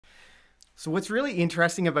So what's really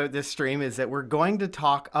interesting about this stream is that we're going to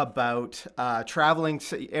talk about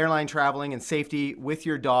airline traveling and safety with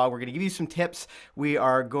your dog. We're going to give you some tips. We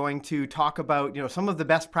are going to talk about, some of the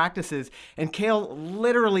best practices. And Kale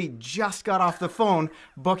literally just got off the phone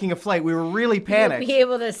booking a flight. We were really panicked. You'll be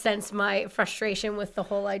able to sense my frustration with the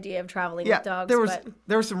whole idea of traveling with dogs.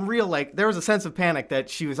 There was some real, there was a sense of panic that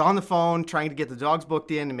she was on the phone trying to get the dogs booked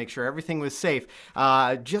in and make sure everything was safe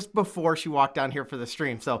just before she walked down here for the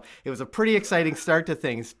stream. So it was a pretty exciting start to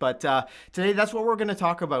things. But today, that's what we're going to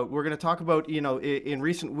talk about. We're going to talk about, in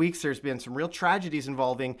recent weeks, there's been some real tragedies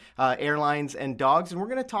involving airlines and dogs. And we're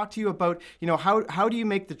going to talk to you about, how do you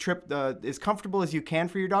make the trip as comfortable as you can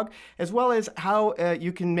for your dog, as well as how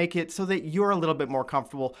you can make it so that you're a little bit more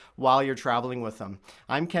comfortable while you're traveling with them.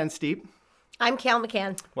 I'm Ken Steep. I'm Cal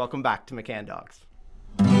McCann. Welcome back to McCann Dogs.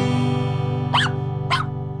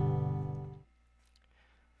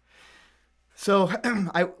 So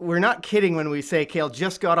we're not kidding when we say Kale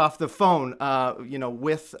just got off the phone,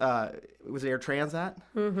 with, was it Air Transat?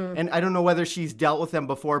 Mm-hmm. And I don't know whether she's dealt with them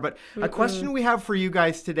before, but a question we have for you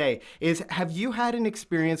guys today is, have you had an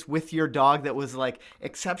experience with your dog that was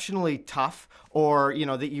exceptionally tough, or,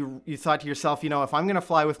 that you thought to yourself, if I'm going to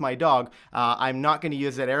fly with my dog, I'm not going to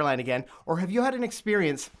use that airline again? Or have you had an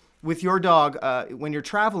experience with your dog when you're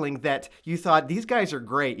traveling that you thought, these guys are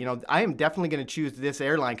great, I am definitely going to choose this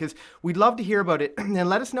airline? Because we'd love to hear about it. And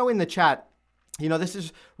let us know in the chat. This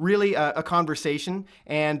is really a conversation,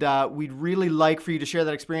 and we'd really like for you to share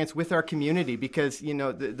that experience with our community, because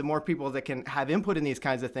the more people that can have input in these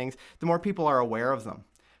kinds of things, the more people are aware of them.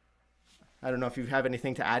 I don't know if you have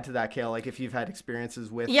anything to add to that, Kale, if you've had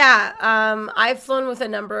experiences with... Yeah, I've flown with a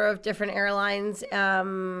number of different airlines.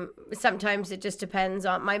 Sometimes it just depends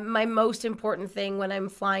on... My most important thing when I'm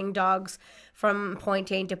flying dogs from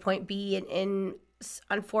point A to point B in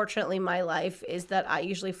unfortunately my life is that I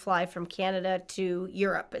usually fly from Canada to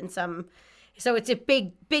Europe so it's a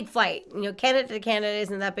big flight. Canada to Canada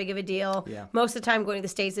isn't that big of a deal. Yeah. Most of the time going to the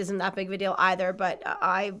States isn't that big of a deal either, but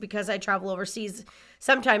because I travel overseas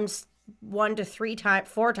sometimes 1 to 3 times,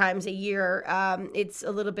 4 times a year, it's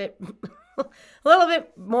a little bit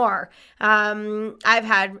more. I've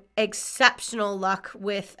had exceptional luck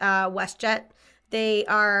with WestJet. They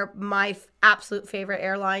are my absolute favorite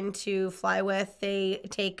airline to fly with. They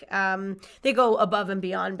go above and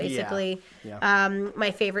beyond, basically. Yeah.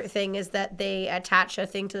 My favorite thing is that they attach a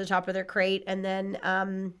thing to the top of their crate, and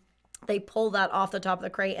then they pull that off the top of the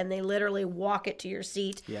crate and they literally walk it to your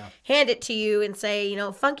seat, hand it to you and say,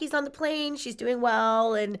 Funky's on the plane, she's doing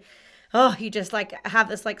well. And you just have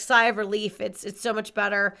this sigh of relief. It's so much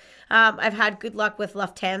better. I've had good luck with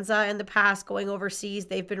Lufthansa in the past going overseas.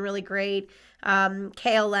 They've been really great.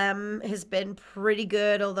 KLM has been pretty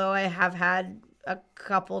good, although I have had a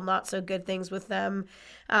couple not so good things with them.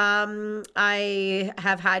 I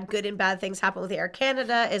have had good and bad things happen with Air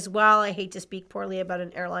Canada as well. I hate to speak poorly about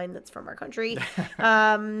an airline that's from our country.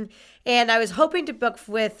 And I was hoping to book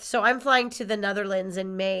so I'm flying to the Netherlands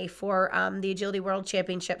in May for the Agility World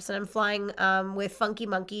Championships, and I'm flying with Funky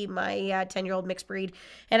Monkey, my 10-year-old mixed breed,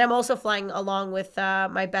 and I'm also flying along with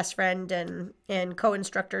my best friend and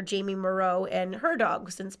co-instructor Jamie Moreau and her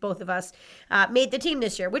dog, since both of us made the team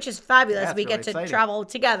this year, which is fabulous. Yeah, we really get to exciting. travel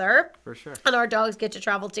together. For sure. And our dogs get to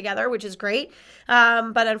travel together, which is great.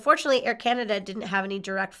 But unfortunately, Air Canada didn't have any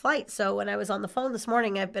direct flights. So when I was on the phone this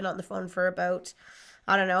morning, I've been on the phone for about,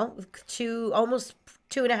 almost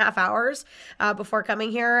 2.5 hours before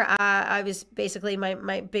coming here. I was basically,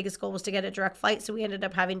 my biggest goal was to get a direct flight. So we ended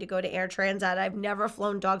up having to go to Air Transat. I've never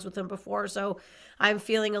flown dogs with them before, so I'm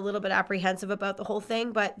feeling a little bit apprehensive about the whole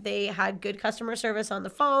thing, but they had good customer service on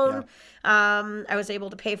the phone. Yeah. I was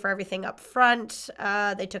able to pay for everything up front.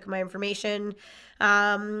 They took my information.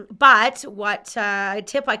 But what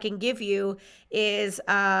tip I can give you is,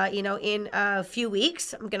 in a few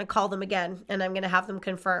weeks, I'm going to call them again and I'm going to have them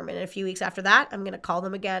confirm. And a few weeks after that, I'm going to call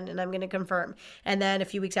them again and I'm going to confirm. And then a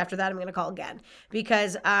few weeks after that, I'm going to call again,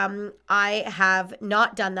 because I have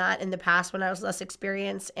not done that in the past when I was less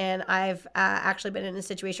experienced. And I've actually been in a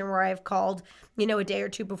situation where I've called, a day or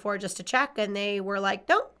two before just to check. And they were like,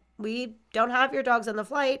 no, we don't have your dogs on the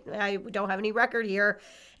flight. I don't have any record here.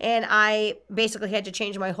 And I basically had to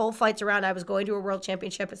change my whole flights around. I was going to a world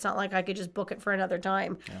championship. It's not like I could just book it for another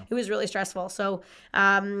time. Yeah. It was really stressful. So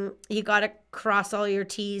you got to cross all your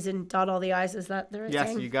T's and dot all the I's. Is that the right saying?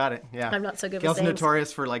 Yes, you got it. Yeah. I'm not so good Gail's with sayings.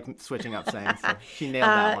 notorious for switching up sayings. So she nailed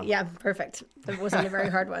that one. Yeah, perfect. It wasn't a very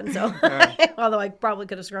hard one. So although I probably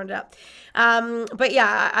could have screwed it up. But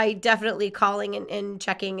yeah, I definitely calling and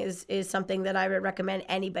checking is something that I would recommend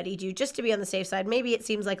anybody do, just to be on the safe side. Maybe it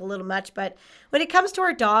seems like a little much, but when it comes to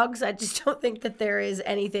our dogs, I just don't think that there is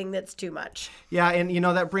anything that's too much. Yeah, and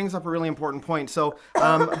that brings up a really important point. So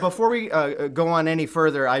before we go on any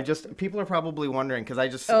further, people are probably wondering, because I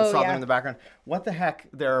just saw them in the background, what the heck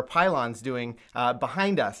there are pylons doing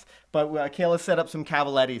behind us. But Kayla set up some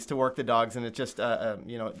cavalettis to work the dogs, and it just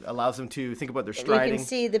allows them to think about their striding. You can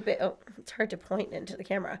see it's hard to point into the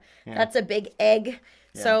camera. Yeah. That's a big egg.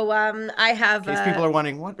 Yeah. So I have. In case people are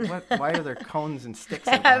wondering, why are there cones and sticks?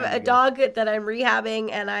 I have a dog that I'm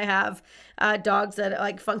rehabbing, and I have dogs that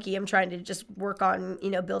like Funky. I'm trying to just work on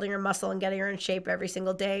building her muscle and getting her in shape every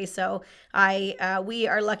single day. So we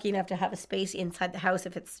are lucky enough to have a space inside the house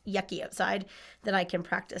if it's yucky outside that I can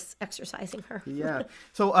practice exercising her. Yeah.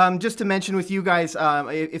 So just to mention with you guys,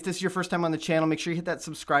 if this is your first time on the channel, make sure you hit that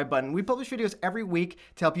subscribe button. We publish videos every week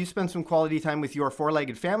to help you spend some quality time with your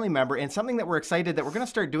four-legged family member. And something that we're excited that we're going to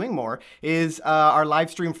start doing more is our live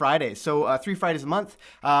stream Fridays. So 3 Fridays a month,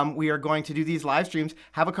 we are going to do these live streams,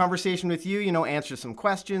 have a conversation with you, answer some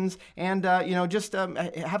questions, and just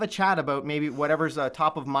have a chat about maybe whatever's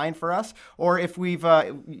top of mind for us. Or if we've,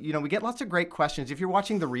 we get lots of great questions. If you're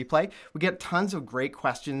watching the replay, we get tons of great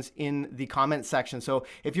questions in the comment section. So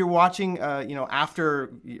if you're watching,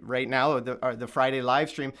 after right now the Friday live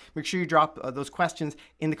stream, make sure you drop those questions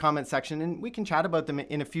in the comment section, and we can chat about them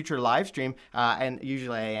in a future live stream. And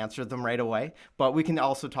usually I answer them right away, but we can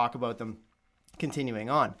also talk about them continuing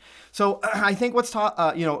on. So I think what's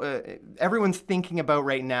everyone's thinking about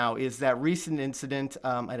right now is that recent incident,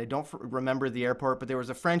 and I don't remember the airport, but there was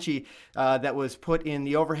a Frenchie that was put in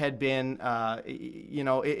the overhead bin. That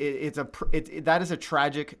is a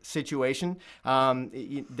tragic situation.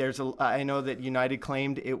 I know that United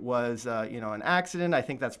claimed it was an accident. I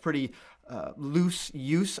think that's pretty loose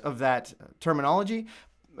use of that terminology,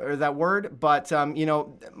 or that word, but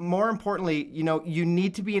more importantly, you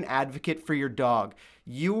need to be an advocate for your dog.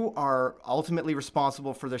 You are ultimately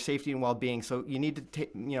responsible for their safety and well-being, so you need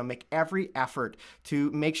to make every effort to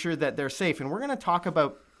make sure that they're safe. And we're going to talk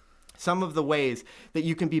about some of the ways that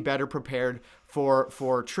you can be better prepared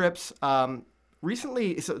for trips.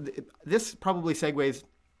 Recently, so this probably segues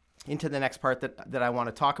into the next part that I want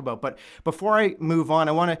to talk about. But before I move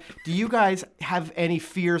on, do you guys have any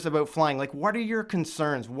fears about flying? Like, what are your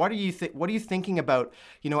concerns? What are you thinking about,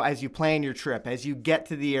 as you plan your trip, as you get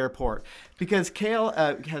to the airport? Because Kale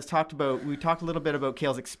we talked a little bit about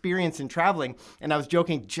Kale's experience in traveling, and I was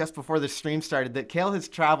joking just before the stream started that Kale has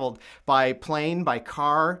traveled by plane, by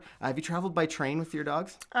car. Have you traveled by train with your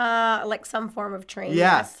dogs? Like some form of train,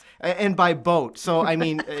 yes. And by boat. So, I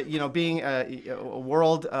mean, being a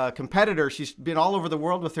world competitor, she's been all over the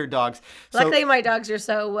world with her dogs. Luckily, my dogs are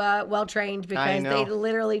so well trained because they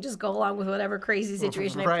literally just go along with whatever crazy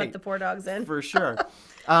situation I put the poor dogs in. For sure.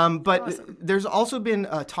 But awesome. There's also been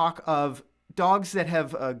talk of dogs that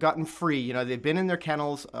have gotten free. They've been in their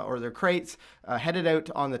kennels or their crates, headed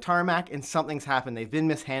out on the tarmac, and something's happened. They've been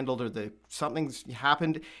mishandled, or something's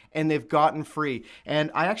happened, and they've gotten free.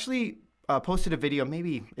 And I actually posted a video,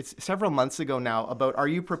 maybe it's several months ago now, about are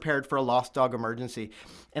you prepared for a lost dog emergency?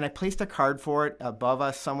 And I placed a card for it above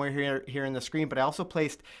us somewhere here in the screen, but I also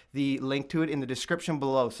placed the link to it in the description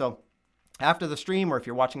below. So after the stream, or if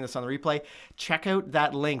you're watching this on the replay, check out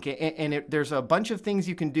that link. And there's a bunch of things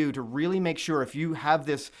you can do to really make sure, if you have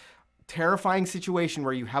this terrifying situation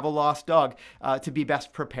where you have a lost dog, to be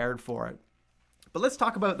best prepared for it. But let's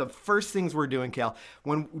talk about the first things we're doing, Kale,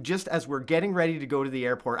 just as we're getting ready to go to the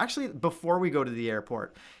airport. Actually, before we go to the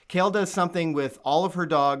airport, Kale does something with all of her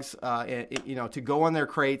dogs, to go on their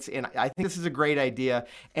crates, and I think this is a great idea,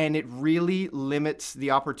 and it really limits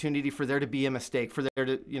the opportunity for there to be a mistake, for there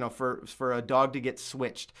to, for a dog to get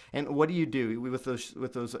switched. And what do you do with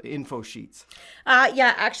those info sheets?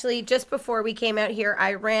 Yeah, actually, just before we came out here,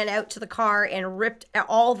 I ran out to the car and ripped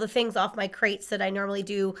all the things off my crates that I normally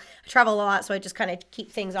do. I travel a lot, so I just kind of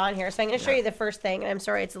keep things on here. So I'm going to show you the first thing, and I'm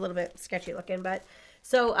sorry it's a little bit sketchy looking, but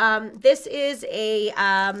so this is a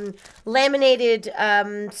laminated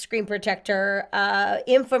screen protector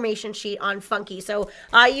information sheet on Funky. So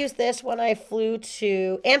I used this when I flew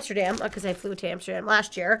to Amsterdam, because I flew to Amsterdam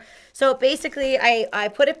last year. So basically I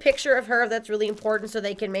put a picture of her that's really important so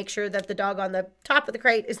they can make sure that the dog on the top of the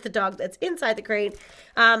crate is the dog that's inside the crate.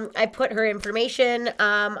 I put her information.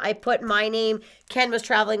 I put my name. Ken was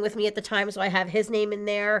traveling with me at the time, so I have his name in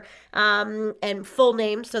there, and full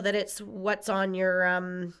name so that it's what's on your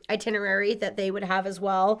itinerary that they would have as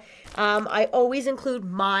well. I always include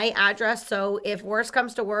my address, so if worse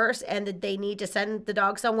comes to worse and they need to send the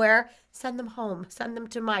dog somewhere, send them home, send them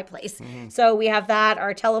to my place. So we have that,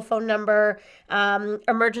 our telephone number,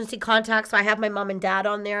 emergency contacts. So I have my mom and dad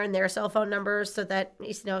on there and their cell phone numbers so that,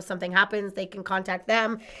 you know, if something happens, they can contact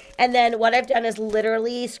them. And then what I've done is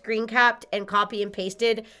literally screen capped and copy and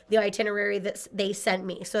pasted the itinerary that they sent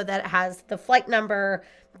me so that it has the flight number,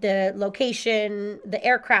 the location, the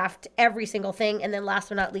aircraft, every single thing. And then last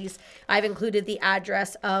but not least, I've included the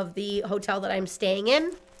address of the hotel that I'm staying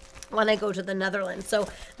in when I go to the Netherlands. So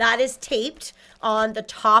that is taped on the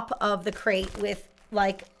top of the crate with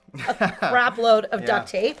like a crap load of duct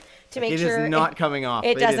tape to make sure it is not coming off.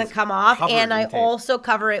 It doesn't come off. And I tape. also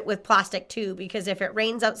cover it with plastic too, because if it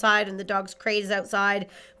rains outside and the dog's crate is outside,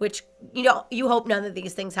 which, you know, you hope none of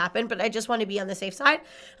these things happen, but I just want to be on the safe side.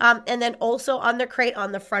 And then also on the crate,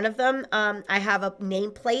 on the front of them, I have a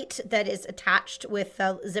nameplate that is attached with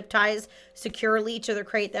zip ties securely to the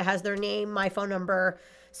crate that has their name, my phone number.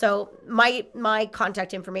 So my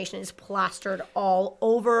contact information is plastered all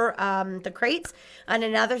over the crates. And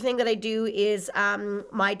another thing that I do is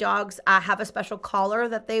my dogs have a special collar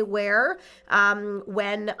that they wear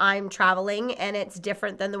when I'm traveling, and it's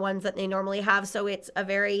different than the ones that they normally have. So it's a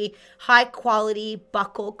very high quality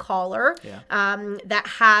buckle collar that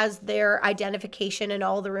has their identification and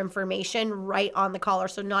all their information right on the collar.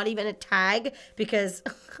 So not even a tag, because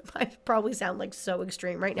I probably sound like so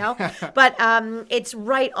extreme right now, but it's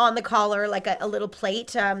right on the collar, like a little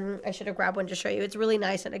plate. I should have grabbed one to show you. It's really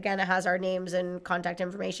nice. And again, it has our names and contact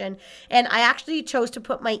information. And I actually chose to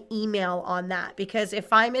put my email on that because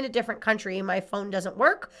if I'm in a different country, my phone doesn't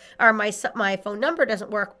work, or my phone number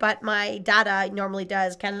doesn't work, but my data normally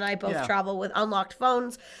does. Ken and I both travel with unlocked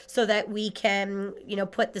phones so that we can, you know,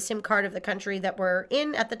 put the SIM card of the country that we're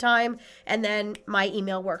in at the time. And then my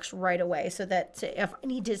email works right away so that if I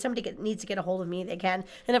need to, somebody needs to get a hold of me, they can.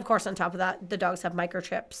 And of course, on top of that, the dogs have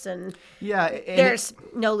microchips and there's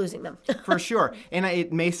no losing them. For sure. And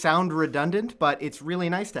it may sound redundant, but it's really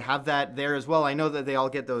nice to have that there as well. I know that they all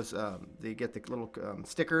get those, they get the little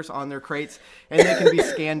stickers on their crates, and they can be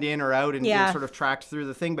scanned in or out and sort of tracked through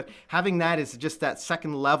the thing. But having that is just that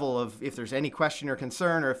second level of if there's any question or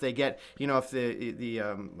concern, or if they get, you know, if the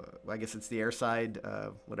I guess it's the airside,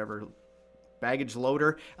 whatever, baggage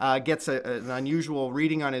loader gets an unusual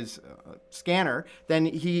reading on his scanner, then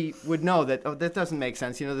he would know that, oh, that doesn't make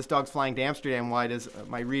sense. You know, this dog's flying to Amsterdam. Why does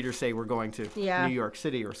my reader say we're going to New York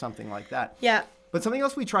City or something like that? Yeah. But something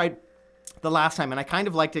else we tried the last time, and I kind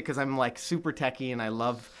of liked it because I'm like super techie and I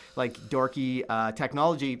love like dorky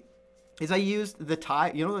technology, is I used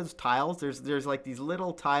the you know those tiles? There's like these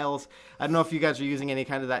little tiles. I don't know if you guys are using any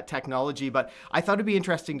kind of that technology, but I thought it'd be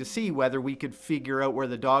interesting to see whether we could figure out where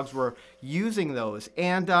the dogs were using those.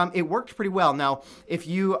 And it worked pretty well. Now, if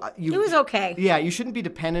you it was okay. Yeah, you shouldn't be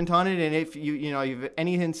dependent on it. And if you have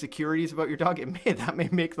any insecurities about your dog, that may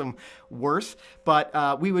make them worse.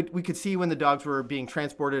 But we could see when the dogs were being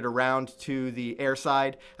transported around to the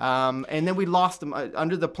airside, and then we lost them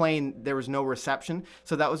under the plane. There was no reception,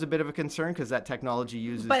 so that was a bit of a concern because that technology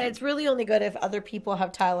uses. But it's really only good if other people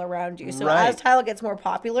have tile around you. So as tile gets more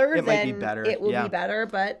popular, it might be better. It will be better.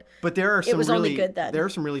 But there are some only good then. There are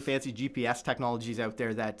some really fancy GPS technologies out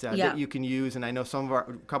there that you can use, and I know a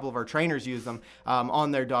couple of our trainers use them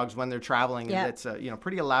on their dogs when they're traveling. Yeah. It's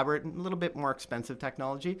pretty elaborate and a little bit more expensive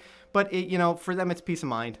technology, but for them it's peace of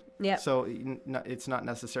mind. Yeah. So it's not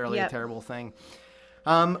necessarily a terrible thing.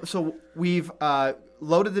 So we've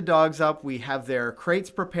loaded the dogs up. We have their crates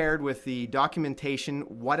prepared with the documentation.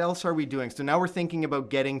 What else are we doing? So now we're thinking about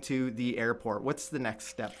getting to the airport. What's the next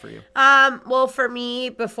step for you? Well, for me,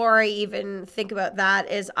 before I even think about that,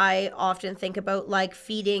 is I often think about like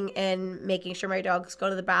feeding and making sure my dogs go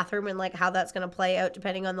to the bathroom and like how that's going to play out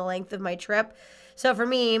depending on the length of my trip. So for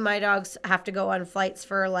me, my dogs have to go on flights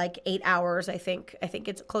for like 8 hours. I think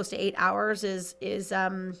it's close to 8 hours is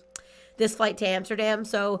this flight to Amsterdam.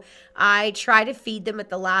 So I try to feed them at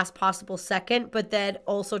the last possible second, but then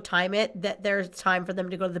also time it that there's time for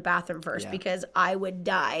them to go to the bathroom first, because I would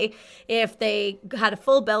die if they had a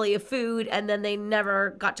full belly of food and then they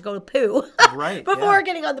never got to go to poo before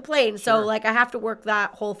getting on the plane. So like I have to work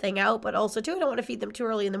that whole thing out, but also too, I don't want to feed them too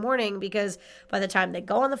early in the morning because by the time they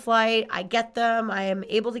go on the flight, I get them, I am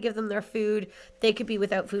able to give them their food. They could be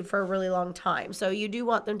without food for a really long time. So you do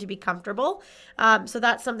want them to be comfortable. So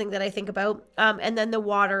that's something that I think about. And then the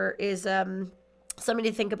water is something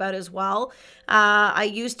to think about as well. I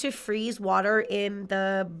used to freeze water in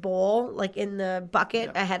the bowl, like in the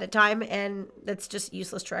bucket ahead of time, and that's just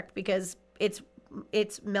useless trick because it's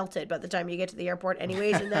it's melted by the time you get to the airport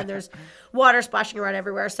anyways, and then there's water splashing around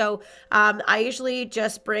everywhere. So I usually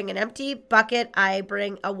just bring an empty bucket. I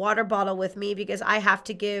bring a water bottle with me because I have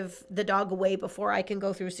to give the dog away before I can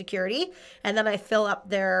go through security, and then I fill up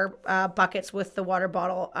their buckets with the water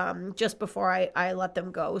bottle just before I let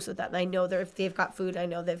them go, so that I know if they've got food, I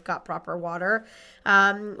know they've got proper water.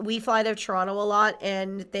 We fly to Toronto a lot,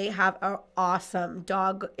 and they have an awesome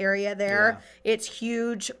dog area there. Yeah. It's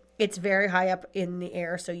huge. It's very high up in the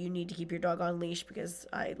air, so you need to keep your dog on leash, because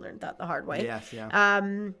I learned that the hard way. Yes,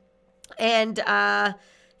 yeah.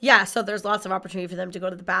 Yeah, so there's lots of opportunity for them to go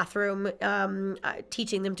to the bathroom.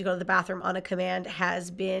 Teaching them to go to the bathroom on a command has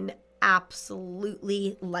been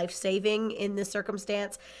absolutely life-saving in this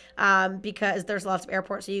circumstance, because there's lots of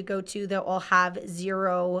airports that you go to that will have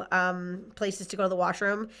zero places to go to the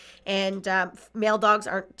washroom, and male dogs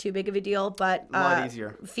aren't too big of a deal, but a lot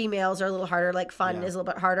easier. Females are a little harder. Like Fun is a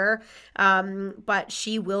little bit harder, but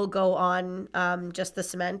she will go on just the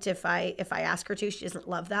cement if I ask her to. She doesn't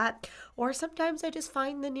love that, or sometimes I just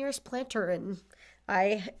find the nearest planter and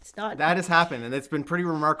it's not. That has happened, and it's been pretty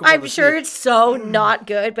remarkable. I'm sure it's so not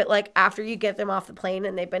good, but like after you get them off the plane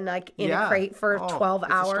and they've been like in a crate for 12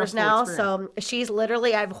 hours now. So she's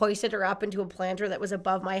literally, I've hoisted her up into a planter that was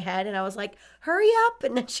above my head, and I was like, hurry up.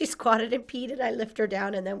 And then she squatted and peed, and I lift her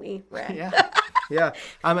down, and then we ran. Yeah. Yeah.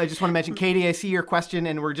 I just want to mention, Katie, I see your question,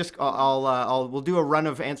 and we'll do a run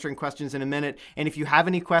of answering questions in a minute. And if you have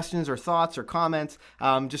any questions or thoughts or comments,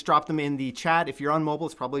 just drop them in the chat. If you're on mobile,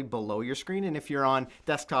 it's probably below your screen. And if you're on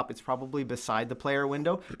desktop, it's probably beside the player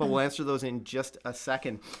window, but we'll answer those in just a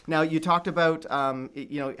second. Now, you talked about,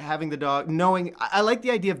 having the dog, knowing, I like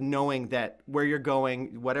the idea of knowing that where you're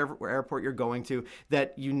going, whatever airport you're going to,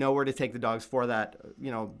 that you know where to take the dogs for that,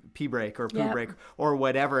 pee break or poo break or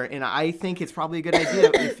whatever. And I think it's probably a good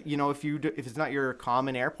idea if it's not your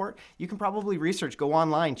common airport, you can probably research, go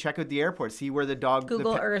online, check out the airport, see where the dog.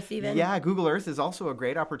 Google Earth even. Yeah, Google Earth is also a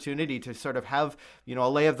great opportunity to sort of have a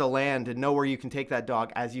lay of the land and know where you can take that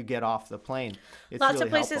dog as you get off the plane. It's Lots really of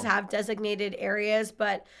places helpful. have designated areas,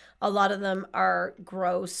 but a lot of them are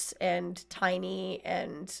gross and tiny,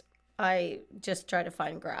 and I just try to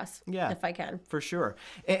find grass if I can. For sure.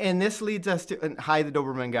 And this leads us to, hi, the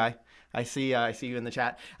Doberman guy. I see you in the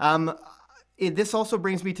chat. This also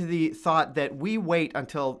brings me to the thought that we wait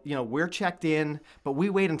until, we're checked in, but we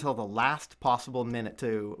wait until the last possible minute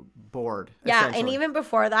to board. Yeah, and even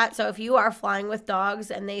before that. So if you are flying with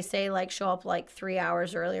dogs and they say show up 3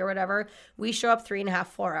 hours early or whatever, we show up 3.5,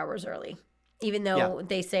 4 hours early, even though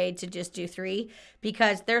they say to just do 3,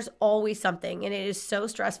 because there's always something, and it is so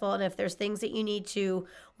stressful. And if there's things that you need to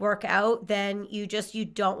work out, then you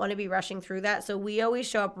don't want to be rushing through that. So we always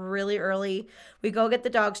show up really early. We go get the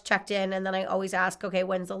dogs checked in, and then I always ask, okay,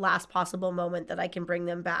 when's the last possible moment that I can bring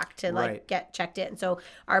them back to get checked in? So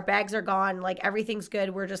our bags are gone, everything's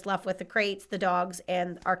good. We're just left with the crates, the dogs,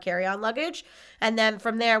 and our carry-on luggage. And then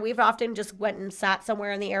from there, we've often just went and sat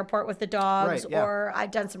somewhere in the airport with the dogs, or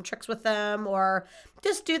I've done some tricks with them, or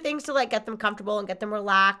just do things to get them comfortable and get them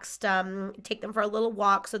relaxed, take them for a little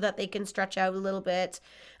walk so that they can stretch out a little bit.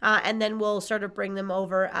 And then we'll sort of bring them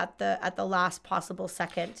over at the last possible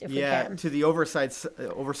second if we can. To the oversized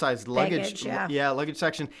luggage. Luggage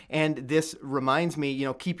section. And this reminds me,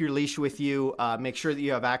 keep your leash with you. Make sure that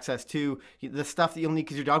you have access to the stuff that you'll need,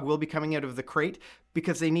 because your dog will be coming out of the crate,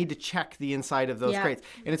 because they need to check the inside of those crates.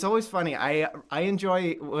 And it's always funny. I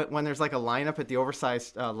enjoy when there's a lineup at the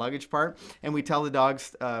oversized luggage part, and we tell the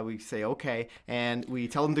dogs, we say, okay, and we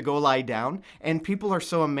tell them to go lie down, and people are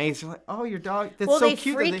so amazed. They're like, oh, your dog, that's so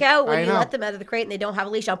cute. Well, they freak out when you let them out of the crate and they don't have a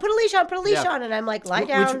leash on. Put a leash on, and I'm like, lie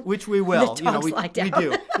down. Which we will. The dogs lie down. We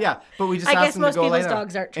do. Yeah, but we just I ask guess them most to go lie people's down.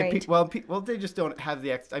 dogs aren't trained. Well, they just don't have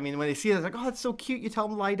the when they see it, it's like, oh, it's so cute. You tell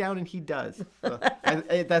him to lie down, and he does. So,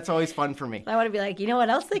 that's always fun for me. I want to be like, you know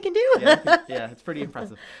what else they can do? Yeah, it's pretty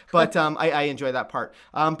impressive. But I enjoy that part.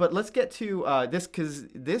 But let's get to this,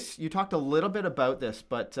 because you talked a little bit about this,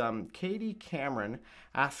 but Katie Cameron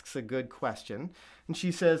asks a good question. And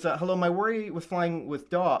she says, hello, my worry with flying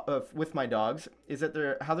with my dogs is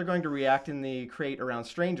that how they're going to react in the crate around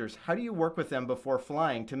strangers. How do you work with them before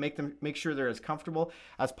flying to make sure they're as comfortable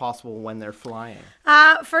as possible when they're flying?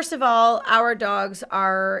 First of all, our dogs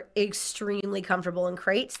are extremely comfortable in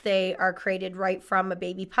crates. They are crated right from a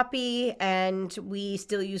baby puppy, and we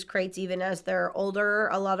still use crates even as they're older.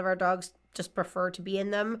 A lot of our dogs just prefer to be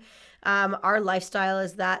in them. Our lifestyle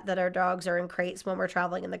is that our dogs are in crates when we're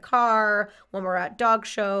traveling in the car, when we're at dog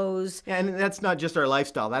shows. Yeah, and that's not just our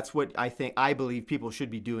lifestyle. That's what I believe people should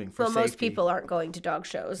be doing for Well, safety. most people aren't going to dog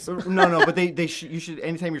shows. No, but you should,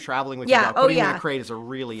 anytime you're traveling with your dog, putting in a crate is a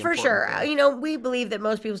really important thing. You know, we believe that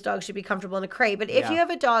most people's dogs should be comfortable in a crate, but if you have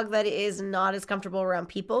a dog that is not as comfortable around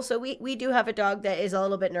people, so we do have a dog that is a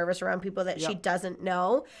little bit nervous around people that she doesn't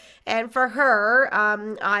know. And for her,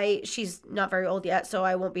 she's not very old yet, so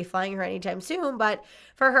I won't be flying her anytime soon, but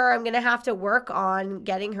for her, I'm going to have to work on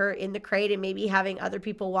getting her in the crate and maybe having other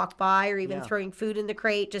people walk by or even throwing food in the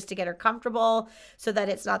crate just to get her comfortable so that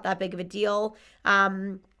it's not that big of a deal.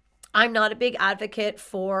 I'm not a big advocate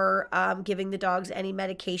for giving the dogs any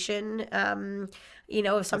medication. You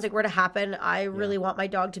know, if something were to happen, I really want my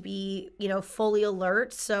dog to be, you know, fully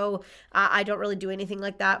alert. So I don't really do anything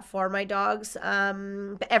like that for my dogs.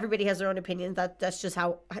 But everybody has their own opinions. That's just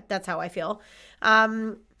how I feel.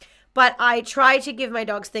 But I try to give my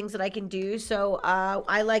dogs things that I can do. So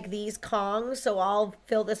I like these Kongs. So I'll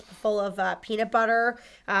fill this full of peanut butter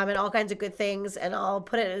and all kinds of good things. And I'll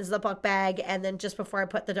put it in a Ziploc bag. And then just before I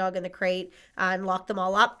put the dog in the crate and lock them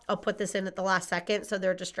all up, I'll put this in at the last second so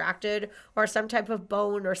they're distracted. Or some type of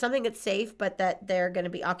bone or something that's safe but that they're going to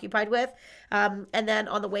be occupied with. And then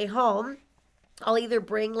on the way home, I'll either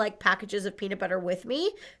bring like packages of peanut butter with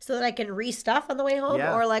me so that I can restuff on the way home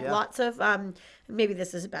or like lots of, maybe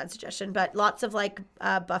this is a bad suggestion, but lots of like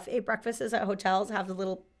buffet breakfasts at hotels have the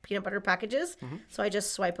little peanut butter packages. So I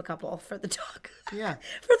just swipe a couple for the dog. Yeah.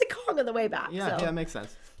 For the Kong on the way back. Yeah, so. yeah, makes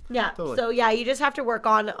sense. Yeah. Totally. So yeah, you just have to work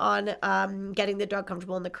on getting the dog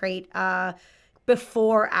comfortable in the crate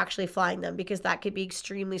before actually flying them, because that could be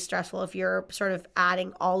extremely stressful if you're sort of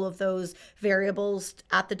adding all of those variables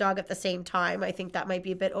at the dog at the same time. I think that might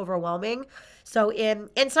be a bit overwhelming. So and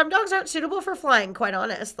some dogs aren't suitable for flying, quite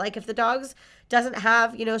honest. Like if the dog's doesn't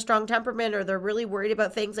have, you know, strong temperament or they're really worried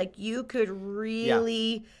about things, like you could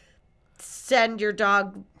really send your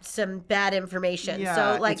dog some bad information.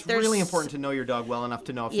 Yeah, so like it's really important to know your dog well enough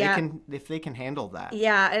to know if they can handle that.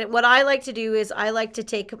 Yeah, and what I like to do is I like to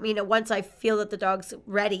take, you know, once I feel that the dog's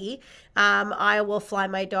ready, I will fly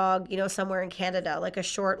my dog, you know, somewhere in Canada, like a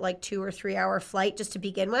short, like 2 or 3 hour flight just to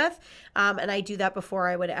begin with. And I do that before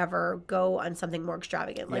I would ever go on something more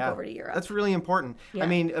extravagant, like over to Europe. That's really important. Yeah. I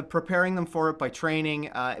mean, preparing them for it by training,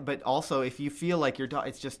 but also if you feel like your dog,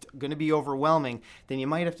 it's just going to be overwhelming, then you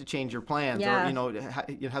might have to change your plans or, you know,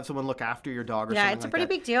 you have someone look after your dog or something like that. Yeah, it's a pretty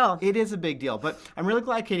big deal. It is a big deal. But I'm really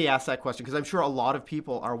glad Katie asked that question because I'm sure a lot of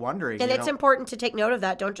people are wondering. And it's important to take note of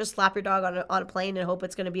that. Don't just slap your dog on a plane and hope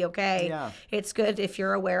it's going to be okay. Yeah. It's good if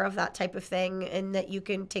you're aware of that type of thing and that you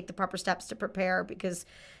can take the proper steps to prepare, because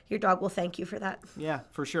your dog will thank you for that. Yeah,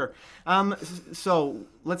 for sure. So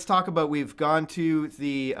let's talk about, we've gone to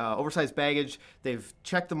the oversized baggage. They've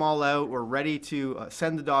checked them all out. We're ready to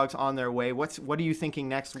send the dogs on their way. What are you thinking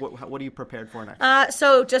next? What are you prepared for next?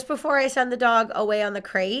 So just before I send the dog away on the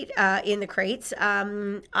crate, in the crates,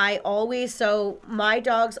 so my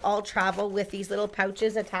dogs all travel with these little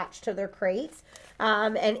pouches attached to their crates.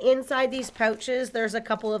 And inside these pouches, there's a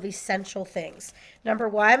couple of essential things. Number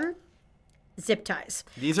one, zip ties.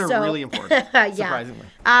 These are really important, surprisingly.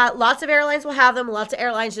 Lots of airlines will have them. Lots of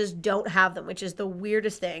airlines just don't have them, which is the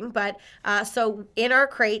weirdest thing. But so in our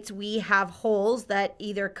crates, we have holes that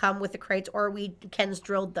either come with the crates or Ken's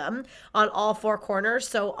drilled them on all 4 corners.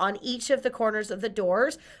 So on each of the corners of the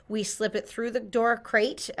doors, we slip it through the door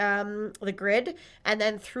crate, the grid, and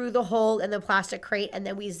then through the hole in the plastic crate, and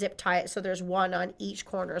then we zip tie it. So there's one on each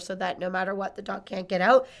corner so that no matter what, the dog can't get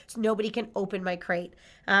out. So nobody can open my crate.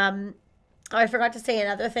 I forgot to say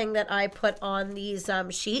another thing that I put on these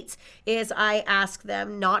sheets is I ask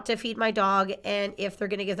them not to feed my dog, and if they're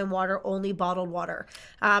going to give them water, only bottled water.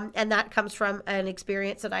 And that comes from an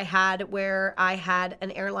experience that I had where I had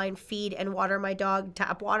an airline feed and water my dog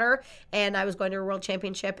tap water, and I was going to a world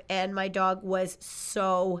championship, and my dog was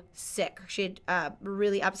so sick. She had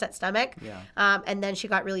really upset stomach, and then she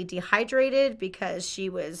got really dehydrated because she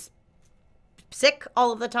was sick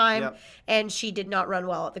all of the time, and she did not run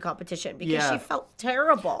well at the competition because she felt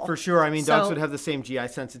terrible. For sure. I mean, dogs would have the same GI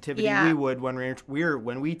sensitivity we would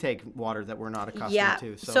when we take water that we're not accustomed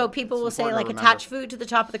to. So people will say, like, attach food to the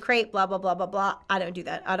top of the crate, blah, blah, blah, blah, blah. I don't do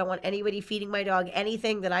that. I don't want anybody feeding my dog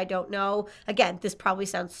anything that I don't know. Again, this probably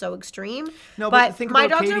sounds so extreme. No, but think my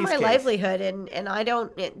dogs are my livelihood, and I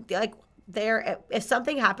don't, if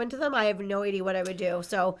something happened to them, I have no idea what I would do.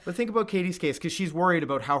 But think about Katie's case, because she's worried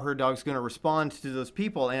about how her dog's going to respond to those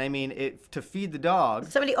people. And I mean, to feed the dog,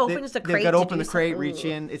 somebody opens the crate. They've got to open the crate, reach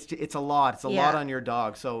in. It's a lot. It's a lot on your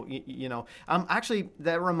dog. So actually,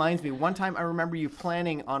 that reminds me. One time, I remember you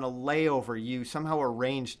planning on a layover. You somehow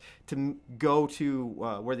arranged go to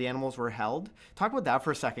where the animals were held. Talk about that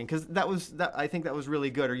for a second, because I think that was really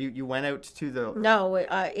good. Or you went out to the... No,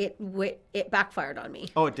 it backfired on me.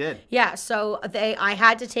 Oh, it did. Yeah, so I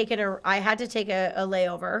had to take a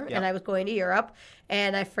layover, Yep. and I was going to Europe,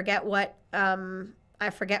 and I forget what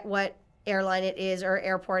airline it is or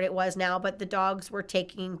airport it was now, but the dogs were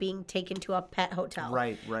being taken to a pet hotel.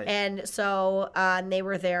 Right. And so they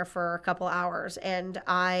were there for a couple hours, and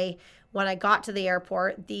when I got to the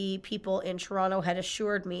airport, the people in Toronto had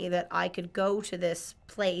assured me that I could go to this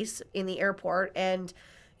place in the airport and,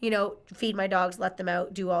 feed my dogs, let them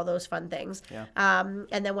out, do all those fun things. Yeah.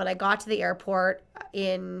 And then when I got to the airport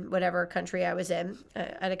in whatever country I was in,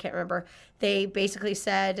 I can't remember, they basically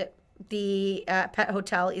said the pet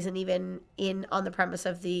hotel isn't even on the premise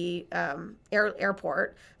of the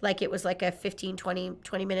airport. Like, it was like a 15,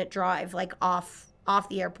 20 minute drive, like off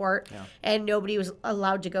the airport, and nobody was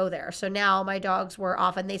allowed to go there. So now my dogs were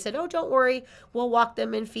off, and they said, oh, don't worry, we'll walk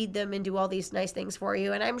them and feed them and do all these nice things for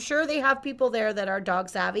you. And I'm sure they have people there that are dog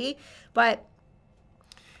savvy, but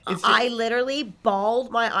I literally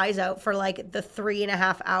bawled my eyes out for like the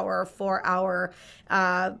 3.5 hour, 4 hour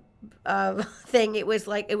thing. It was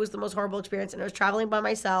the most horrible experience, and I was traveling by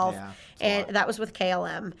myself, and that was with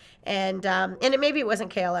KLM, and maybe it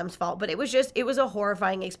wasn't KLM's fault, but it was a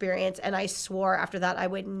horrifying experience, and I swore after that I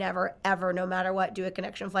would never ever, no matter what, do a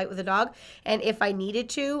connection flight with a dog. And if I needed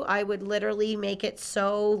to, I would literally make it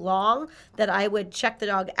so long that I would check the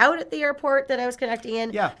dog out at the airport that I was connecting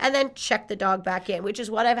in, and then check the dog back in, which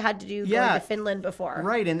is what I've had to do going to Finland before.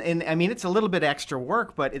 Right, and I mean, it's a little bit extra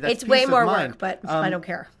work, but that's it's way more mind. work, but I don't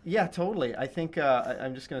care. Yeah, totally. I think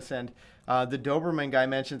I'm just going to send the Doberman guy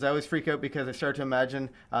mentions, I always freak out because I start to imagine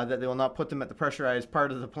that they will not put them at the pressurized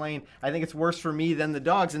part of the plane. I think it's worse for me than the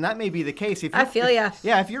dogs, and that may be the case. I feel ya.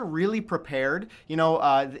 Yeah, if you're really prepared, you're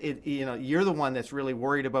the one that's really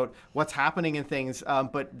worried about what's happening and things.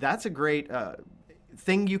 But that's a great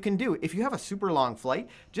thing you can do. If you have a super long flight,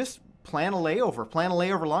 just plan a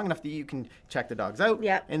layover long enough that you can check the dogs out,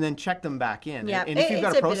 and then check them back in. And if you've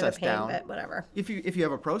got a process down, but whatever. If you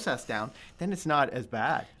have a process down, then it's not as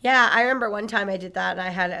bad. Yeah, I remember one time I did that, and I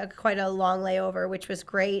had quite a long layover, which was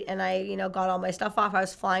great. And I, got all my stuff off. I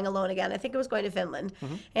was flying alone again. I think I was going to Finland,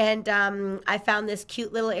 and I found this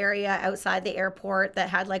cute little area outside the airport that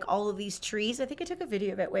had like all of these trees. I think I took a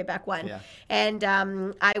video of it way back when, and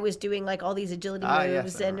I was doing like all these agility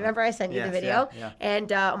moves. And remember, I sent you the video,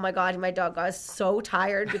 and oh my god. My dog was so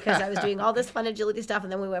tired because I was doing all this fun agility stuff,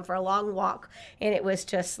 and then we went for a long walk, and it was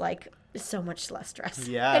just like so much less stress.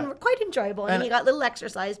 Yeah. And quite enjoyable. And he got little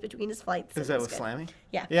exercise between his flights. Is that with Slammy?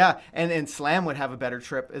 Yeah. Yeah. And Slam would have a better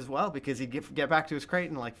trip as well, because he'd get back to his crate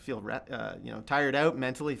and like feel tired out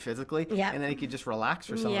mentally, physically. Yeah. And then he could just relax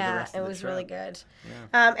for some of the rest of the trip. Yeah, it was really good.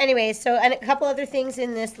 Yeah. Anyway, so and a couple other things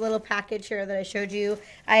in this little package here that I showed you.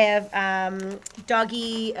 I have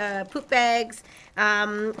doggy poop bags.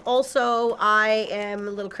 Also, I am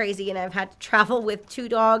a little crazy, and I've had to travel with 2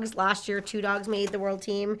 dogs. Last year, 2 dogs made the world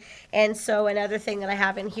team. And so another thing that I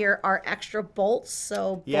have in here are extra bolts.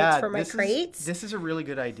 So bolts for my crates. This is a really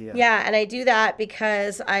good idea. Yeah, and I do that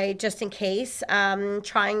because just in case,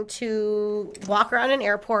 trying to walk around an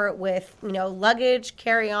airport with, luggage,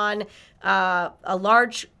 carry-on, a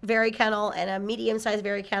large Very Kennel and a medium-sized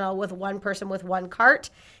Very Kennel with one person with one cart.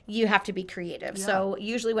 You have to be creative. Yeah. So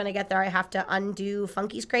usually when I get there, I have to undo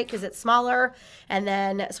Funky's crate because it's smaller. And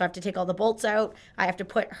then, so I have to take all the bolts out. I have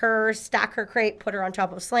to stack her crate, put her on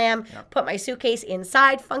top of Slam, put my suitcase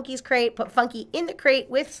inside Funky's crate, put Funky in the crate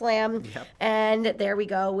with Slam. And there we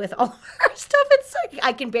go with all our stuff. It's like,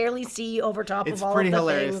 I can barely see over top of all of the things.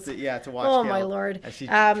 It's pretty hilarious to watch. Oh, my Lord. As she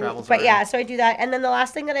travels but around. Yeah, so I do that. And then the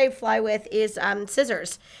last thing that I fly with is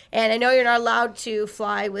scissors. And I know you're not allowed to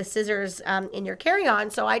fly with scissors in your carry-on,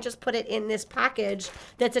 so I just put it in this package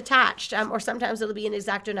that's attached, or sometimes it'll be an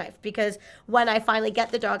X-Acto knife, because when I finally get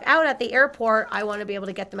the dog out at the airport, I want to be able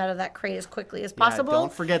to get them out of that crate as quickly as possible.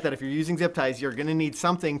 Don't forget that if you're using zip ties, you're going to need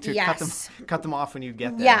something to cut them off when you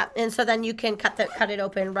get there. Yeah, and so then you can cut it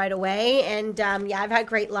open right away. And I've had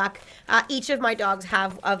great luck. Each of my dogs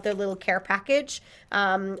have of their little care package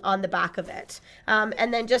on the back of it.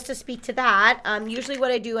 And then just to speak to that, usually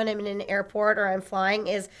what I do when I'm in an airport or I'm flying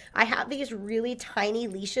is I have these really tiny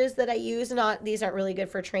leashes that I use. These aren't really good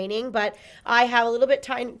for training, but I have a little bit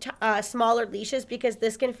smaller leashes because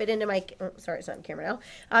this can fit into my, sorry, it's not on camera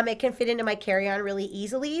now. It can fit into my carry-on really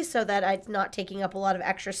easily so that it's not taking up a lot of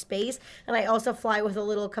extra space. And I also fly with a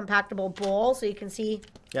little compactable bowl, so you can see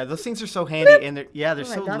Yeah, those things are so handy, and they're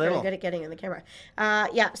so I'm not little. very good at getting in the camera.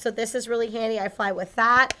 Yeah, so this is really handy. I fly with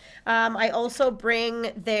that. I also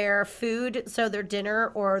bring their food, so their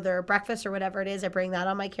dinner or their breakfast or whatever it is, I bring that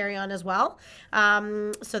on my carry-on as well,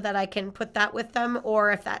 so that I can put that with them.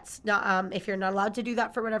 Or if that's not, if you're not allowed to do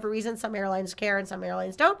that for whatever reason, some airlines care and some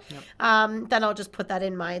airlines don't. Yep. Then I'll just put that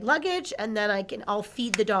in my luggage, and then I'll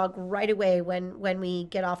feed the dog right away when we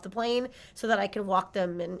get off the plane, so that I can walk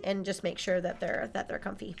them and just make sure that they're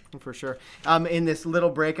comfy. For sure. In this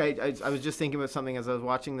little break, I was just thinking about something as I was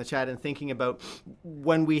watching the chat and thinking about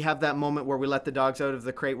when we have that moment where we let the dogs out of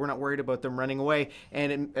the crate, we're not worried about them running away.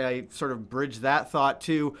 And I sort of bridged that thought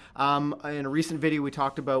too. In a recent video, we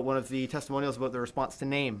talked about one of the testimonials about the response to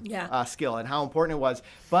name skill and how important it was.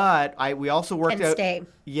 But we also worked out... Stay.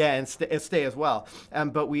 Yeah, and stay as well.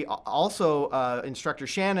 But we also, instructor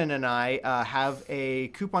Shannon and I, have a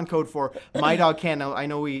coupon code for My Dog Can. Now, I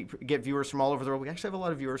know we get viewers from all over the world. We actually have a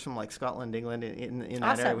lot of viewers from like Scotland, England, in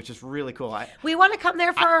that area, which is really cool. We want to come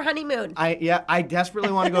there for our honeymoon. I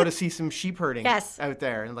desperately want to go to see some sheep herding out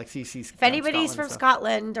there and like see if anybody's from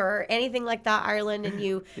Scotland or anything like that, Ireland, and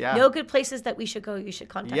you know good places that we should go, you should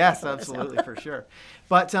contact us. Yes, absolutely, for sure.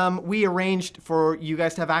 But we arranged for you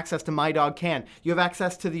guys to have access to My Dog Can. You have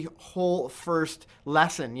access to the whole first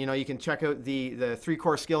lesson. You know, you can check out the 3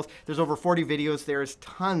 core skills. There's over 40 videos. There's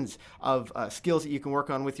tons of skills that you can work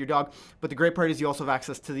on with your dog. But the great part is you also have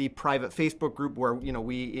access to the private Facebook group where, you know,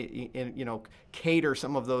 we cater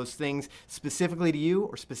some of those things specifically to you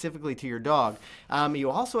or specifically to your dog. You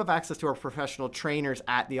also have access to our professional trainers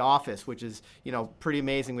at the office, which is, you know, pretty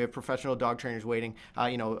amazing. We have professional dog trainers waiting,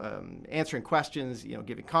 answering questions,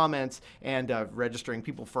 giving comments, and registering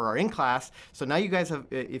people for our in-class. So now you guys have,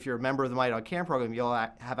 if you're a member of the My Dog Can program, you'll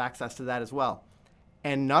have access to that as well.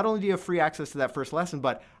 And not only do you have free access to that first lesson,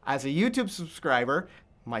 but as a YouTube subscriber,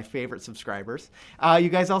 my favorite subscribers, you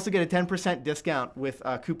guys also get a 10% discount with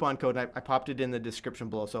a coupon code. I popped it in the description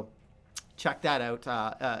below. So check that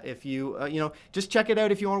out. If you, just check it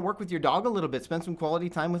out if you want to work with your dog a little bit, spend some quality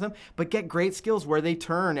time with them, but get great skills where they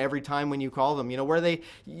turn every time when you call them, where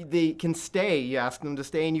they can stay. You ask them to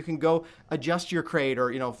stay and you can go adjust your crate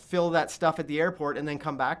or, fill that stuff at the airport and then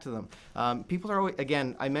come back to them. People are always,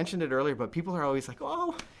 again, I mentioned it earlier, but people are always like,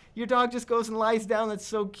 oh, your dog just goes and lies down. That's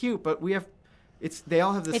so cute. But they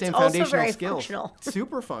all have the same foundational very skills. Functional.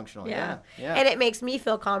 Super functional, yeah. And it makes me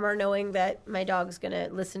feel calmer knowing that my dog's going to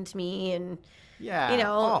listen to me and,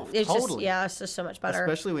 it's totally. it's just so much better.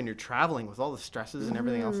 Especially when you're traveling with all the stresses and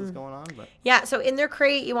everything else that's going on. But yeah, so in their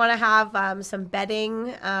crate, you want to have some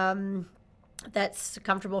bedding that's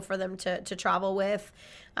comfortable for them to travel with.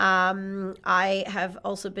 I have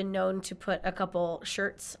also been known to put a couple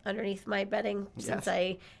shirts underneath my bedding since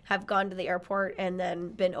I have gone to the airport and then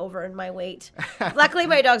been over in my weight. Luckily,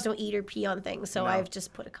 my dogs don't eat or pee on things, so I've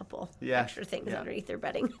just put a couple extra things underneath their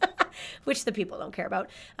bedding, which the people don't care about.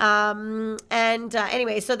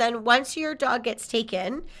 Anyway, so then once your dog gets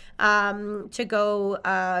taken to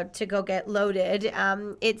go get loaded,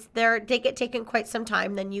 they get taken quite some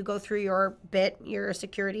time. Then you go through your your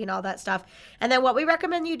security and all that stuff, and then what we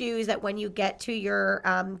recommend you do is that when you get to your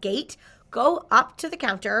gate, go up to the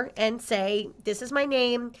counter and say, this is my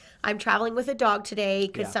name. I'm traveling with a dog today.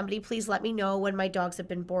 Could somebody please let me know when my dogs have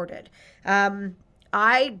been boarded?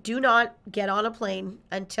 I do not get on a plane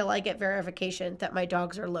until I get verification that my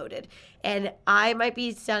dogs are loaded. And I might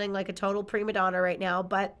be sounding like a total prima donna right now,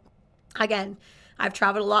 but again, I've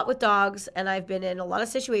traveled a lot with dogs and I've been in a lot of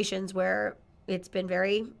situations where it's been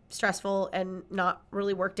very stressful and not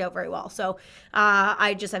really worked out very well. So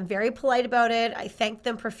I'm very polite about it. I thank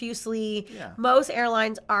them profusely. Yeah. Most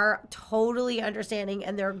airlines are totally understanding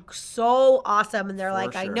and they're so awesome. And they're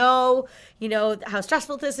like, sure. I know, how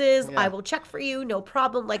stressful this is. Yeah. I will check for you. No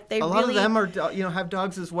problem. Like a lot of them are, have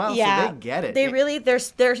dogs as well. Yeah, so they get it. They really,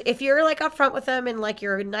 there's, if you're like upfront with them and like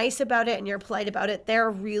you're nice about it and you're polite about it,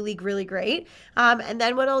 they're really, really great. And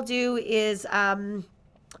then what I'll do is,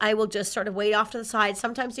 I will just sort of wait off to the side.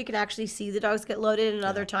 Sometimes you can actually see the dogs get loaded, and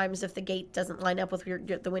other times if the gate doesn't line up with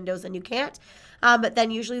the windows, then you can't. But then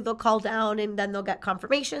usually they'll call down, and then they'll get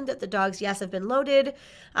confirmation that the dogs, have been loaded.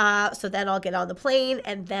 So then I'll get on the plane,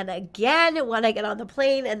 and then again, when I get on the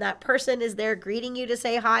plane and that person is there greeting you to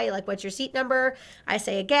say hi, like, what's your seat number? I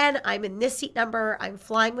say again, I'm in this seat number. I'm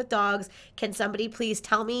flying with dogs. Can somebody please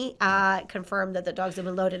tell me, confirm that the dogs have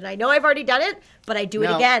been loaded? And I know I've already done it, but I do it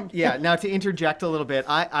again. Yeah. Now to interject a little bit,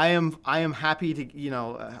 I am happy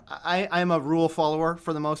to, I'm a rule follower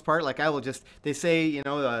for the most part. Like I will just, they say,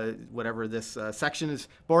 whatever this section is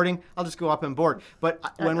boarding, I'll just go up and board. But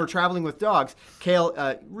when we're traveling with dogs,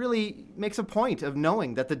 Kale really makes a point of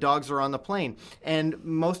knowing that the dogs are on the plane. And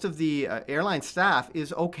most of the airline staff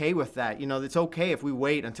is okay with that. It's okay if we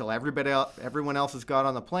wait until everyone else has got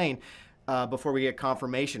on the plane before we get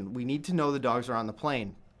confirmation. We need to know the dogs are on the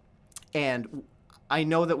plane. And I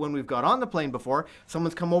know that when we've got on the plane before,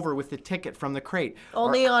 someone's come over with the ticket from the crate.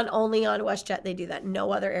 Only on WestJet they do that.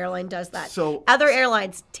 No other airline does that. So other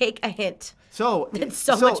airlines, take a hint. So it's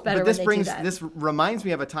so much better but this when they brings do that. This reminds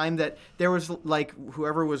me of a time that there was like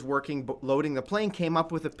whoever was working loading the plane came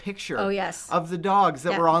up with a picture of the dogs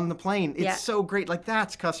that were on the plane. It's so great. Like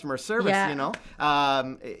that's customer service,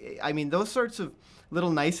 I mean, those sorts of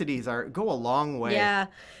little niceties go a long way. Yeah.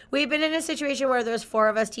 We've been in a situation where there's 4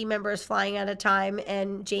 of us team members flying at a time,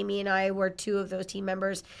 and Jamie and I were 2 of those team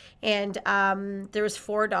members. And there was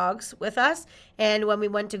 4 dogs with us. And when we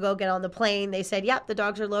went to go get on the plane, they said, "Yep, the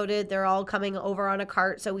dogs are loaded. They're all coming over on a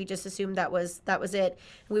cart." So we just assumed that was it.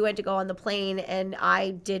 We went to go on the plane, and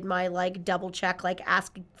I did my double check,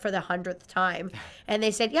 ask for the 100th time. And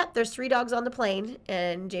they said, "Yep, there's 3 dogs on the plane."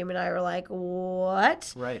 And Jamie and I were like,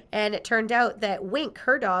 "What?" Right. And it turned out that Wink,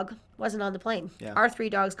 her dog, wasn't on the plane. Yeah. Our 3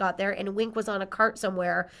 dogs got there, and Wink was on a cart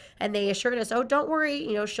somewhere, and they assured us, "Oh, don't worry,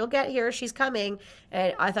 she'll get here. She's coming."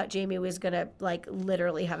 And I thought Jamie was gonna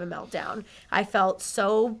literally have a meltdown. I felt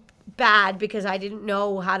so bad because I didn't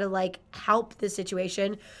know how to help the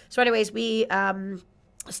situation. So anyways, we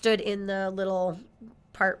stood in the little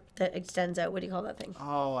part that extends out. What do you call that thing?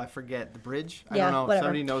 Oh, I forget. The bridge? I Yeah, don't know. whatever.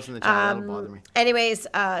 Somebody knows in the chat. That'll bother me. Anyways,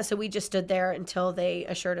 so we just stood there until they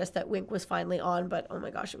assured us that Wink was finally on. But oh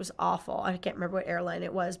my gosh, it was awful. I can't remember what airline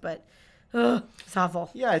it was, but it's awful.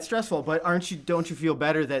 Yeah, it's stressful. But don't you feel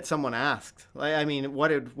better that someone asked? I mean, what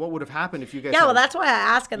would have happened if you guys? Yeah, well, that's why I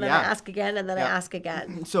ask, and then I ask again, and then I ask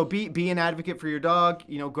again. So be an advocate for your dog.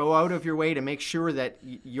 Go out of your way to make sure that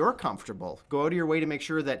you're comfortable. Go out of your way to make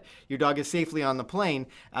sure that your dog is safely on the plane,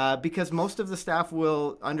 because most of the staff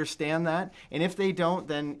will understand that. And if they don't,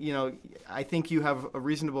 then I think you have a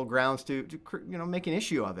reasonable grounds to make an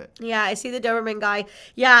issue of it. Yeah, I see the Doberman guy.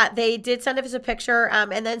 Yeah, they did send us a picture,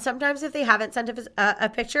 and then sometimes if they haven't sent us a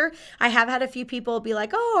picture, I have had a few people be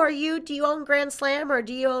like, "Oh, do you own Grand Slam or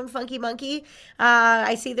do you own Funky Monkey?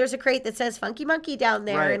 I see there's a crate that says Funky Monkey down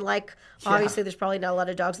there." Right. And obviously there's probably not a lot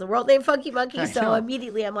of dogs in the world named Funky Monkey. So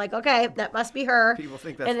immediately I'm like, okay, that must be her. People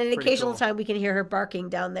think that's and an pretty occasional cool. time we can hear her barking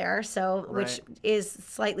down there. So, which Right. is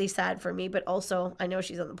slightly sad for me, but also I know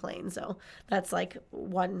she's on the plane. So that's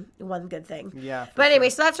one good thing. Yeah. for But anyway,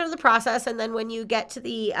 sure. so that's sort of the process. And then when you get to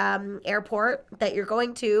the airport that you're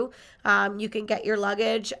going to, you can get your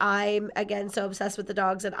luggage. I'm, again, so obsessed with the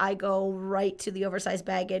dogs that I go right to the oversized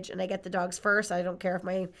baggage and I get the dogs first. I don't care if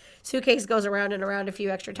my suitcase goes around and around a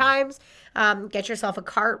few extra times. Get yourself a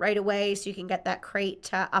cart right away so you can get that crate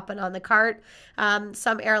up and on the cart.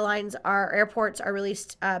 Some airports are really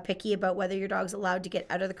picky about whether your dog's allowed to get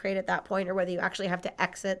out of the crate at that point or whether you actually have to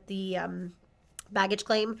exit the baggage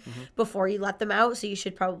claim before you let them out. So you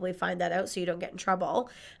should probably find that out so you don't get in trouble.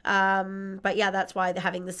 But yeah, that's why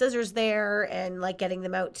having the scissors there and getting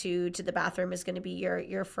them out to the bathroom is going to be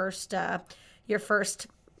your first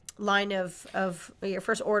line of your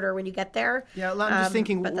first order when you get there. Yeah, I'm just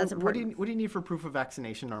thinking, but that's what do important. you need for proof of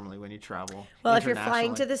vaccination normally when you travel? Well, if you're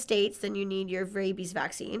flying to internationally? the States, then you need your rabies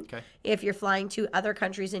vaccine. Okay. If you're flying to other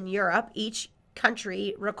countries in Europe, each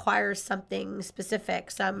country requires something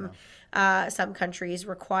specific. Some countries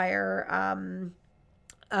require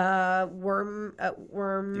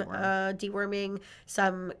deworming.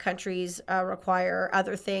 Some countries require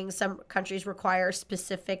other things. Some countries require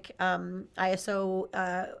specific ISO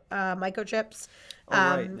microchips.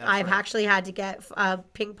 Right, that's I've right. actually had to get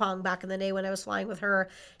Ping Pong back in the day when I was flying with her.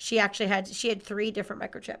 She had 3 different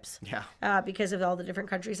microchips. Yeah. Because of all the different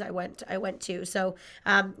countries I went to. So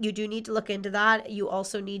you do need to look into that. You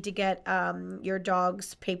also need to get your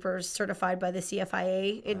dog's papers certified by the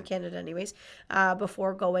CFIA in Canada anyways,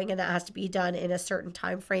 before going, and that has to be done in a certain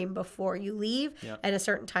time frame before you leave and a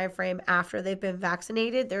certain time frame after they've been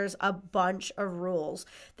vaccinated. There's a bunch of rules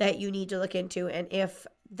that you need to look into, and if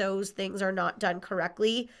those things are not done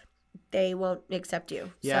correctly, they won't accept you.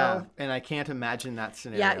 Yeah, So, and I can't imagine that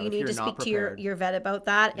scenario. yeah, you if need you're to not speak to prepared. your vet about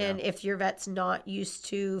that. And if your vet's not used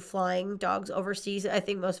to flying dogs overseas, I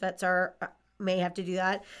think most vets may have to do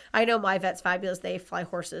that. I know my vet's fabulous. They fly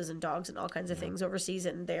horses and dogs and all kinds of things overseas,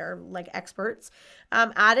 and they're experts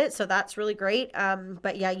at it. So that's really great.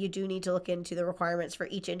 But yeah, you do need to look into the requirements for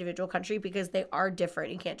each individual country because they are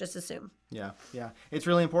different. You can't just assume. Yeah, yeah. It's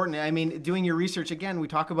really important. I mean, doing your research, again, we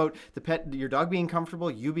talk about your dog being comfortable,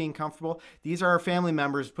 you being comfortable. These are our family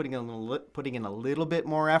members putting in a little bit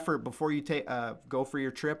more effort before you go for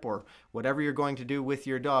your trip, or whatever you're going to do with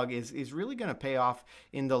your dog is really going to pay off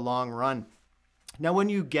in the long run. Now, when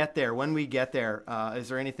we get there, is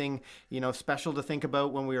there anything, special to think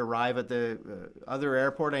about when we arrive at the other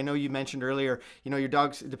airport? I know you mentioned earlier, your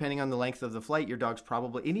dog's, depending on the length of the flight, your dog's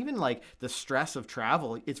probably, and even like the stress of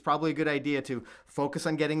travel, it's probably a good idea to focus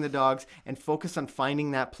on getting the dogs and focus on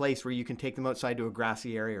finding that place where you can take them outside to a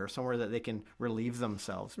grassy area or somewhere that they can relieve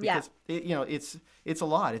themselves. Because, it's a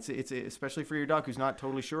lot. It's especially for your dog who's not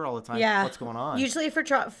totally sure all the time what's going on. Usually for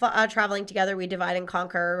traveling together, we divide and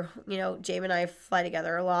conquer. James and I fly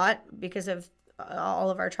together a lot because of all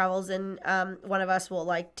of our travels, and one of us will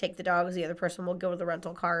like take the dogs, the other person will go to the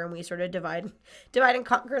rental car, and we sort of divide and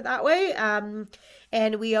conquer that way.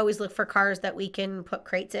 And we always look for cars that we can put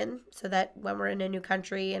crates in, so that when we're in a new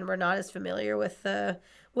country and we're not as familiar with the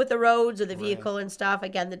roads or the vehicle and stuff,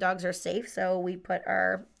 again, the dogs are safe, so we put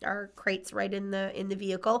our crates right in the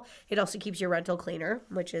vehicle. It also keeps your rental cleaner,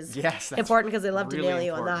 which is important because they love to nail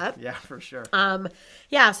you on that. Yeah, for sure.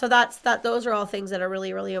 So those are all things that are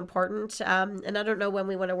really, really important. And I don't know when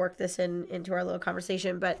we want to work this into our little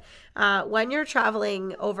conversation, but when you're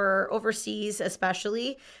traveling overseas,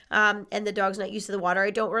 especially, and the dog's not used to the water,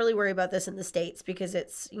 I don't really worry about this in the States because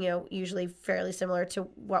it's usually fairly similar to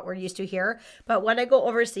what we're used to here. But when I go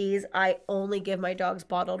overseas, I only give my dogs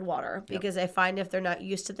bottled water because I find if they're not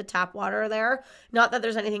used to the tap water there, not that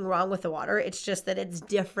there's anything wrong with the water, it's just that it's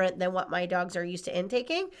different than what my dogs are used to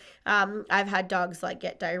intaking. I've had dogs like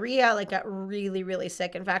get diarrhea, like got really, really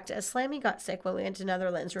sick. In fact, Slammy got sick when we went to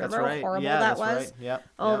Netherlands. Remember how horrible that was? Right.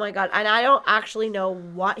 Oh my God. And I don't actually know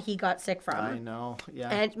what he got sick from. I know. Yeah.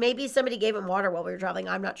 And maybe somebody gave him water while we were traveling.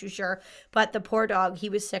 I'm not too sure. But the poor dog, he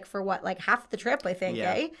was sick for like half the trip, I think,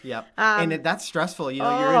 Yeah. And that's stressful.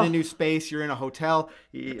 You're in a new space, you're in a hotel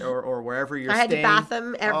or wherever you're staying. I had to bath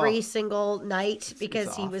him every single night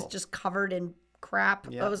because he was just covered in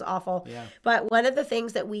crap. It was awful. Yeah. But one of the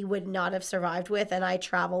things that we would not have survived with, and I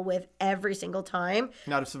travel with every single time.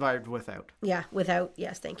 Not have survived without. Yeah, without.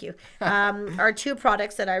 Yes, thank you. Are two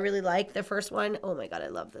products that I really like. The first one, oh my God, I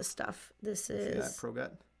love this stuff. This is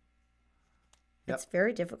ProGut. It's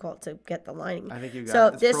very difficult to get the lining. I think you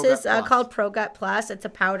got it. So this is called ProGut Plus. It's a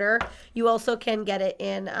powder. You also can get it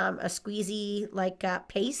in a squeezy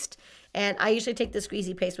paste. And I usually take the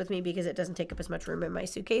squeezy paste with me because it doesn't take up as much room in my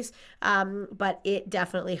suitcase. But it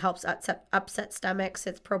definitely helps upset stomachs.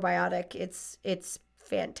 It's probiotic. It's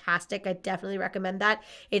fantastic. I definitely recommend that.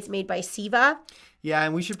 It's made by Seva. Yeah,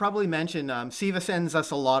 and we should probably mention Seva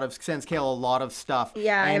sends Kale a lot of stuff.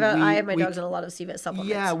 Yeah, I have my dogs on a lot of Seva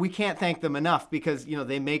supplements. Yeah, we can't thank them enough because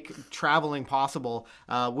they make traveling possible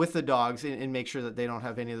with the dogs and make sure that they don't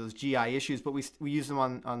have any of those GI issues. But we use them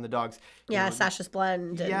on the dogs. Yeah, Sasha's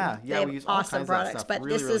Blend. And we use awesome products. But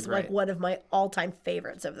really, this is like one of my all-time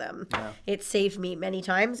favorites of them. Yeah. It saved me many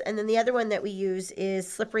times. And then the other one that we use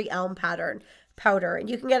is Slippery Elm powder, and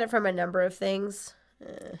you can get it from a number of things.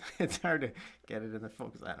 It's hard to get it in the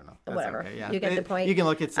focus. I don't know. That's whatever. Okay. Yeah. You get the point. You can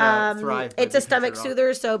look at Thrive. It's a stomach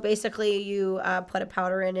soother. So basically you put a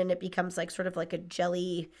powder in and it becomes like sort of like a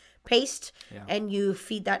jelly paste, and you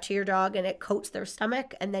feed that to your dog and it coats their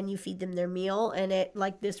stomach, and then you feed them their meal, and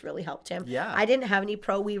this really helped him. Yeah. I didn't have any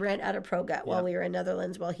we ran out of ProGut while we were in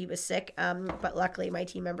Netherlands while he was sick. But luckily my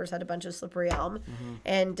team members had a bunch of Slippery Elm,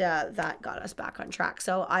 and that got us back on track.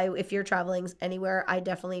 So if you're traveling anywhere, I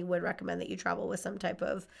definitely would recommend that you travel with some type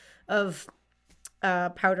of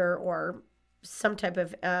powder or some type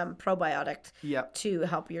of probiotic to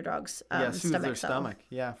help your dog's soothe their stomach.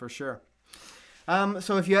 Yeah, for sure.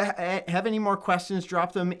 So if you have any more questions,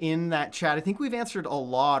 drop them in that chat. I think we've answered a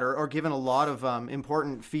lot or given a lot of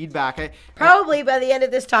important feedback. Probably by the end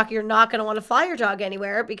of this talk, you're not going to want to fly your dog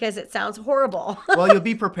anywhere because it sounds horrible. Well, you'll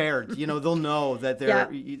be prepared. They'll know that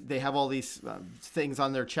they have all these things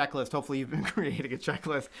on their checklist. Hopefully you've been creating a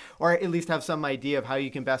checklist, or at least have some idea of how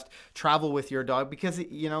you can best travel with your dog, because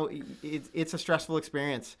it's a stressful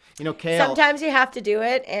experience. Kale. Sometimes you have to do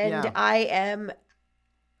it, and I am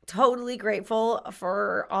totally grateful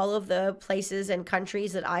for all of the places and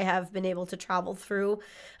countries that I have been able to travel through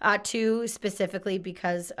to, specifically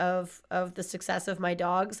because of the success of my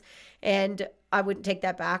dogs. And I wouldn't take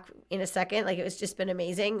that back in a second. Like, it's just been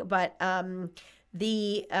amazing. But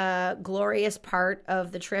the glorious part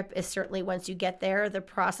of the trip is certainly once you get there, the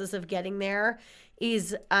process of getting there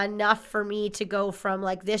is enough for me to go from,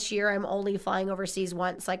 like, this year I'm only flying overseas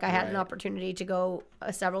once. Like, I had an opportunity to go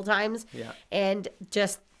several times. Yeah. And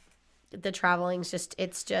just the traveling's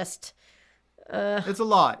it's just It's a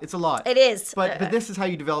lot. It's a lot. It is. But this is how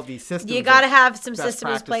you develop these systems. You got to have some best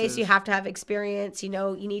systems in place. practices. You have to have experience. You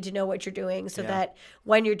need to know what you're doing so that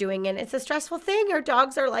when you're doing it, it's a stressful thing. Our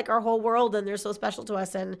dogs are like our whole world and they're so special to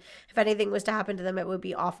us. And if anything was to happen to them, it would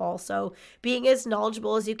be awful. So being as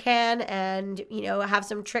knowledgeable as you can and, have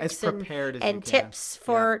some tricks and tips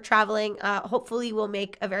for traveling, hopefully will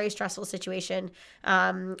make a very stressful situation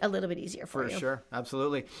a little bit easier for you. For sure.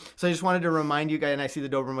 Absolutely. So I just wanted to remind you guys, and I see the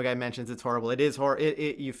Doberman guy mentions it's horrible. It is horrible.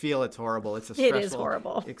 You feel it's horrible. It's a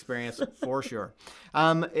stressful experience for sure.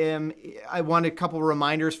 I want a couple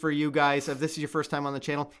reminders for you guys. If this is your first time on the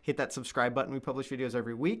channel, hit that subscribe button. We publish videos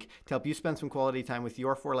every week to help you spend some quality time with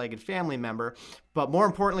your four-legged family member. But more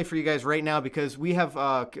importantly for you guys right now, because we have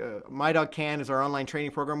My Dog Can is our online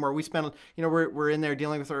training program where we spend, we're in there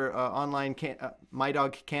dealing with our online My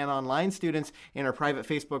Dog Can online students in our private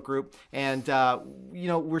Facebook group. And,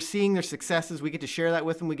 we're seeing their successes. We get to share that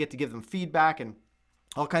with them. We get to give them feedback and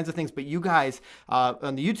all kinds of things. But you guys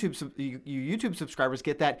on the YouTube subscribers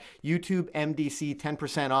get that YouTube MDC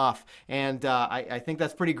 10% off. And I think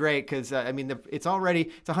that's pretty great because, it's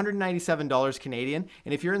 $197 Canadian.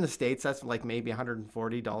 And if you're in the States, that's like maybe $140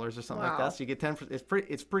 or something like that. So you get 10%.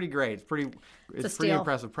 It's pretty great. It's pretty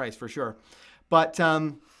impressive price for sure. But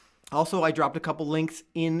also, I dropped a couple links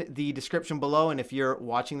in the description below, and if you're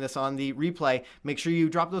watching this on the replay, make sure you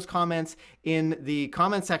drop those comments in the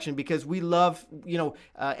comment section because we love,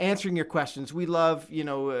 answering your questions. We love,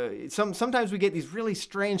 sometimes we get these really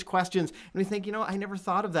strange questions, and we think, I never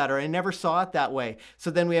thought of that, or I never saw it that way. So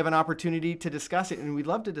then we have an opportunity to discuss it, and we'd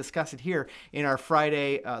love to discuss it here in our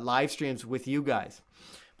Friday live streams with you guys.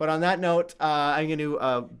 But on that note, I'm going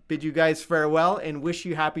to bid you guys farewell and wish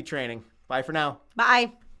you happy training. Bye for now.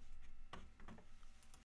 Bye.